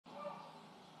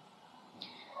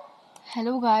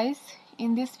Hello guys,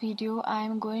 in this video I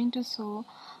am going to show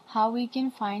how we can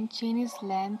find chainage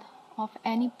length of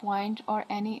any point or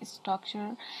any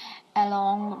structure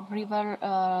along river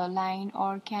line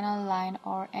or canal line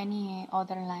or any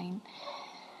other line.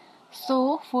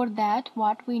 So for that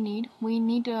what we need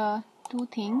two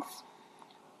things.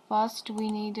 First we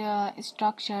need a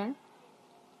structure.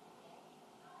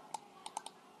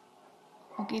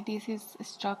 Okay, this is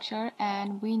structure,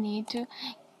 and we need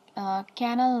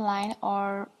canal line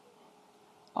or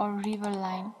river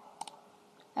line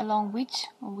along which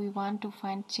we want to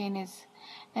find chainage,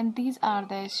 and these are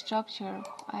the structure.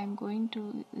 I am going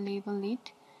to label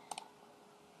it.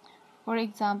 For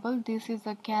example, this is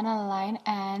the canal line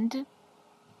and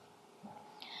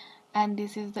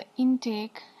this is the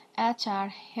intake HR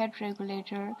head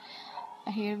regulator.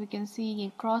 Here we can see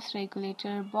a cross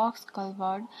regulator, box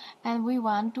culvert, and we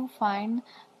want to find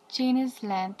chainage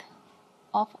length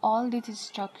of all this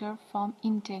structure from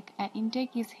intake, and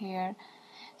intake is here.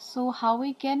 So how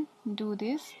we can do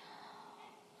this?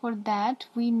 For that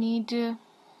we need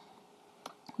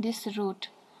this route,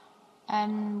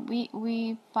 and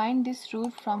we find this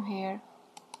route from here.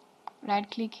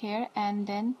 Right click here and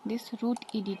then this route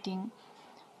editing.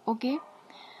 Okay,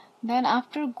 then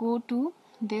after go to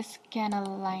this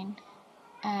canal line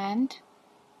and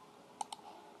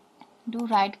do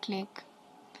right click,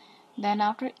 then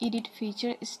after edit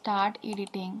feature start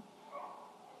editing.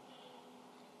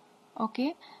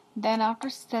 Okay, then after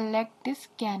select this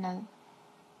canal.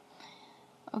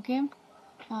 Okay,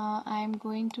 I am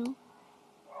going to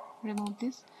remove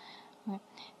this. Okay.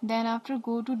 Then after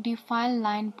go to define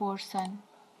line portion.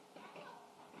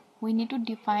 We need to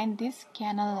define this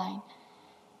canal line.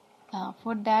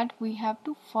 For that we have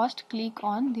to first click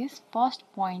on this first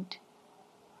point.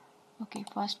 Okay,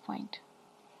 first point.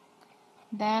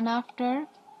 Then after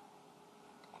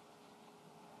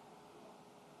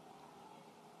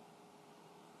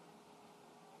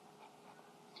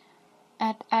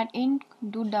at end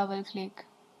do double click.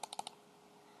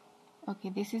 Okay,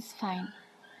 this is fine.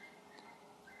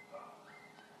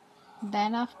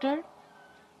 Then after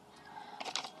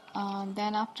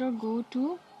go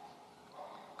to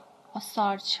a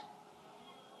search,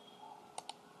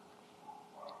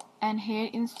 and here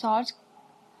in search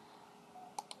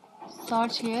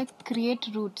here create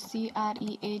route,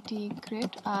 CREAT,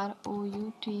 create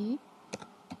ROUT,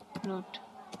 route.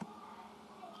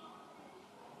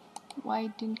 Why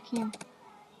it didn't came?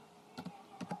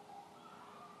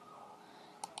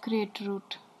 Create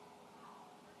route.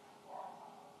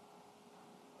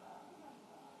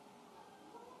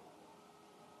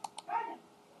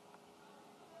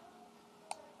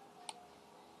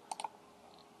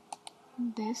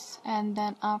 This, and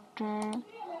then after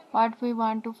what we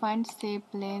want to find shape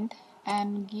length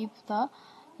and give the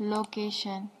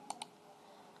location.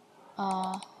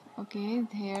 Okay,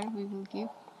 here we will give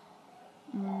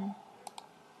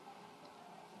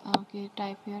okay,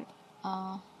 type here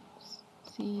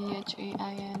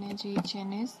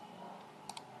chainage.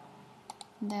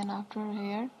 Then after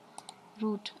here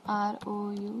route,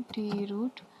 ROUT,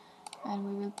 route, and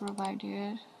we will provide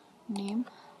here name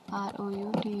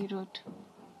ROUT, route.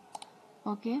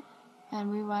 Okay,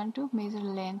 and we want to measure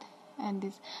length and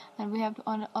this, and we have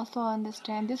to also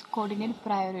understand this coordinate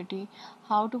priority,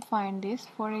 how to find this.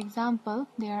 For example,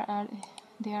 there are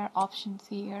options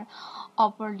here: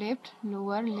 upper left,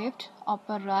 lower left,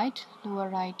 upper right, lower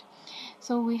right.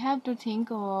 So we have to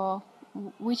think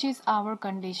which is our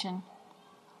condition.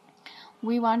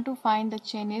 We want to find the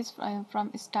chainage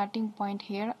from starting point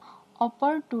here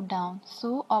upper to down.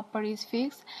 So upper is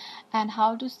fixed, and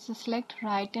how to select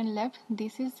right and left?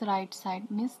 This is right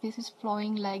side, means this is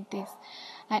flowing like this,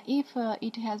 and if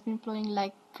it has been flowing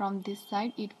like from this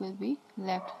side, it will be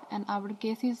left, and our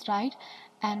case is right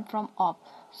and from up.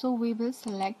 So we will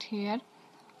select here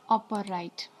upper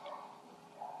right,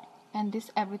 and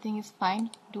this everything is fine.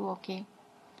 Do okay.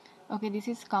 Okay, this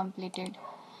is completed.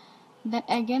 Then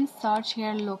again search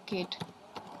here locate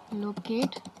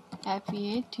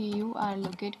FEATUR,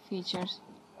 locate features.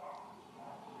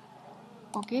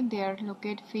 Okay, there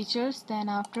locate features. Then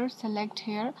after select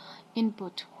here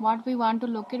input. What we want to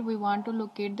locate? We want to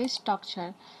locate the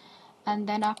structure, and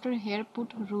then after here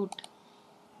put route.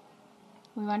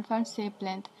 We want to find shape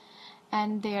length,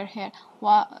 and there here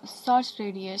search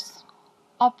radius.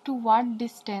 Up to what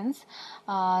distance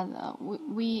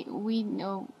we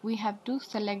have to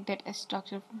select that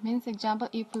structure. Means example,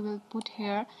 if we will put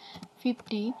here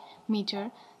 50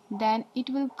 meter, then it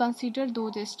will consider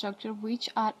those structure which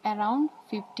are around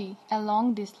 50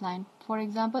 along this line. For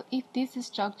example, if this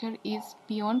structure is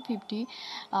beyond 50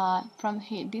 from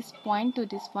here, this point to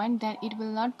this point, then it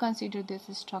will not consider this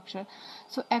structure.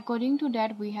 So according to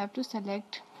that, we have to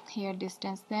select here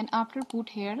distance. Then after put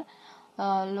here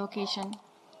location,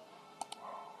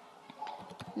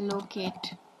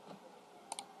 locate.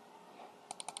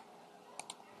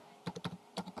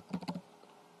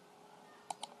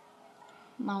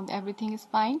 Now everything is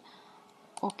fine.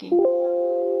 Okay,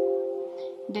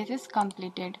 this is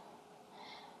completed,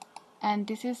 and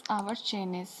this is our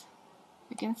chainage.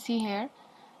 You can see here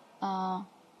uh,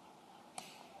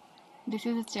 this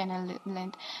is a channel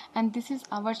length, and this is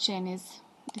our chainage.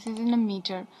 This is in a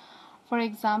meter. For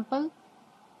example,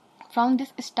 from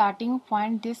this starting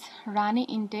point, this Rani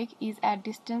intake is at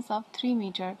distance of 3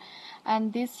 meter,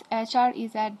 and this HR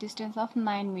is at distance of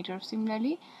 9 meter.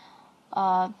 Similarly,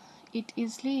 it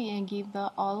easily give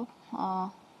the all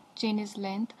chainage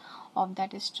length of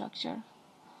that structure.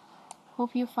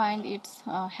 Hope you find it's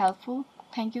helpful.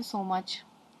 Thank you so much.